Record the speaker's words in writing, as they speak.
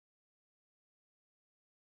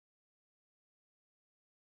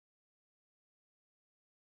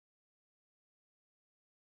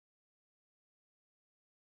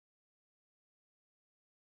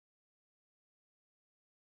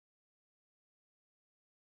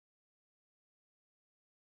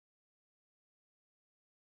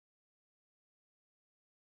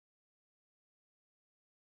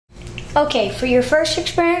Okay, for your first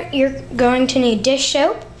experiment, you're going to need dish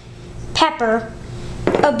soap, pepper,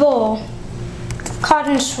 a bowl,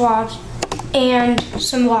 cotton swabs, and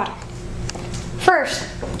some water. First,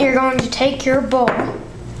 you're going to take your bowl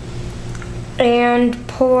and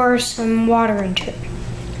pour some water into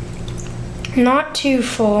it. Not too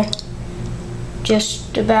full,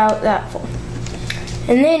 just about that full.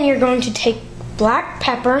 And then you're going to take black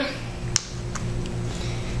pepper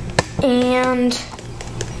and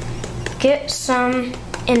get some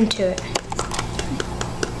into it.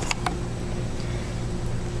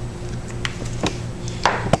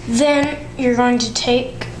 Then you're going to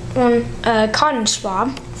take a cotton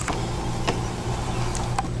swab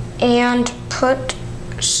and put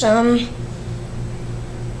some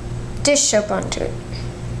dish soap onto it.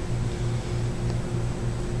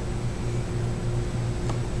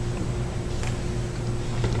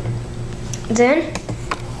 Then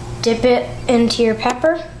dip it into your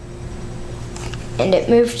pepper and it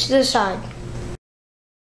moves to the side.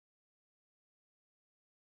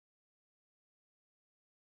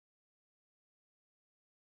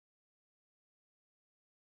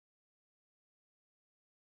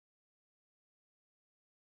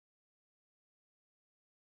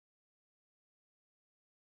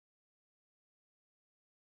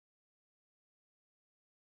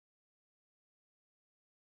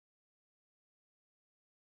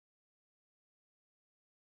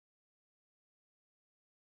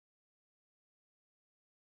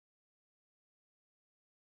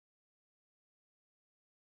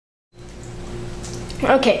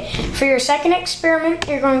 Okay, for your second experiment,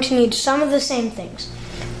 you're going to need some of the same things.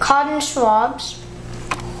 Cotton swabs,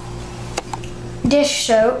 dish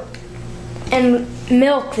soap, and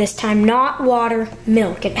milk this time, not water,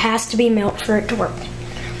 milk. It has to be milk for it to work.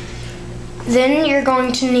 Then you're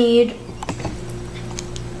going to need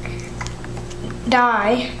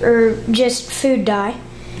dye, or just food dye,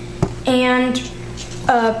 and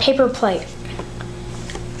a paper plate.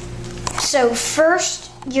 So first,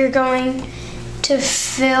 you're going to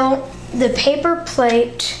fill the paper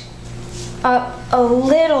plate up a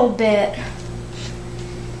little bit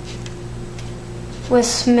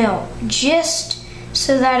with milk, just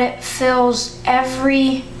so that it fills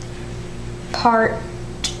every part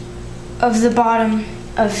of the bottom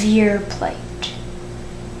of your plate.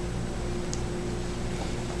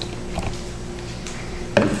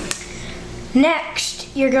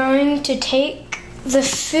 Next, you're going to take the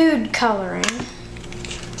food coloring.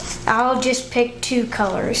 I'll just pick 2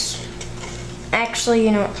 colors. Actually,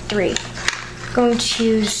 3. I'm going to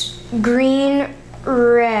use green,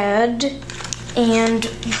 red, and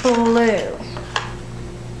blue.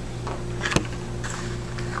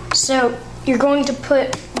 So you're going to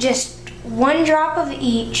put just 1 drop of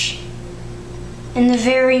each in the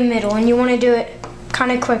very middle, and you want to do it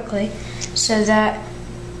kind of quickly so that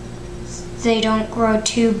they don't grow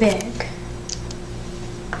too big.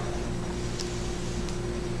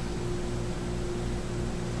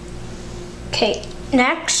 Okay,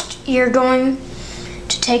 next you're going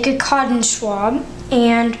to take a cotton swab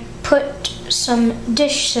and put some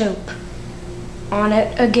dish soap on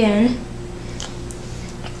it again,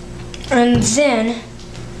 and then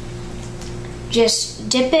just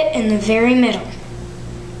dip it in the very middle.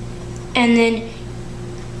 And then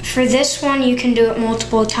for this one, you can do it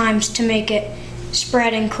multiple times to make it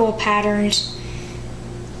spread in cool patterns.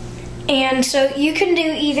 And so you can do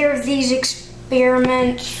either of these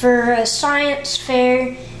experiments for a science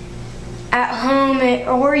fair, at home,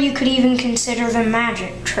 or you could even consider them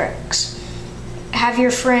magic tricks. Have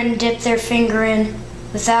your friend dip their finger in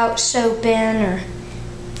without soap in, or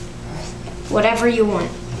whatever you want.